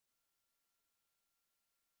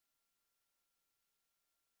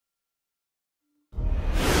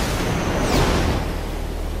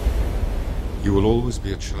You will always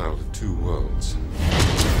be a child of two worlds.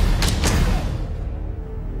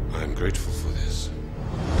 I am grateful for this.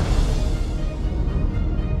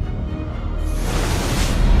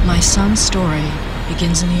 My son's story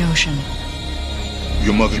begins in the ocean.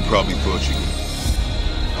 Your mother probably thought she could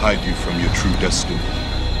hide you from your true destiny.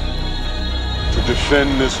 To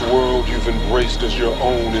defend this world you've embraced as your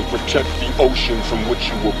own and protect the ocean from which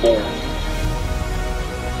you were born.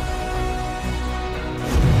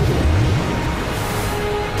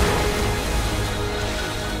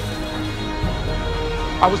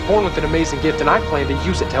 I was born with an amazing gift, and I plan to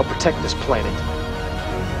use it to help protect this planet.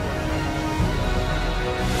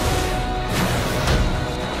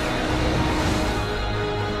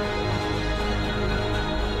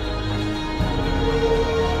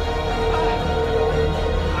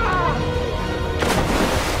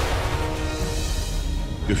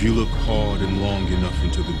 If you look hard and long enough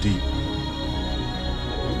into the deep,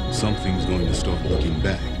 something's going to start looking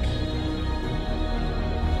back.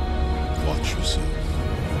 Watch yourself.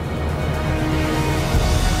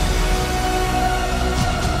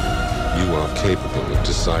 You are capable of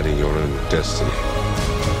deciding your own destiny.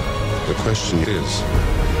 The question is,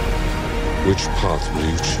 which path will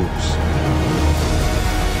you choose?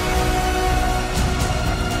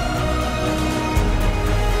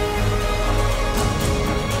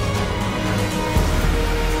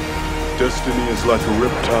 Destiny is like a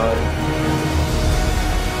riptide.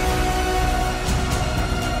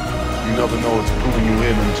 You never know it's pulling you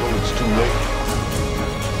in until it's too late.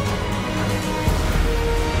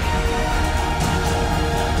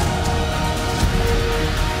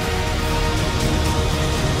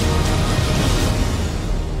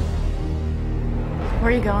 Where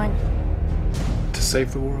are you going? To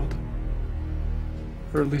save the world.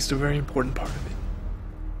 Or at least a very important part of it.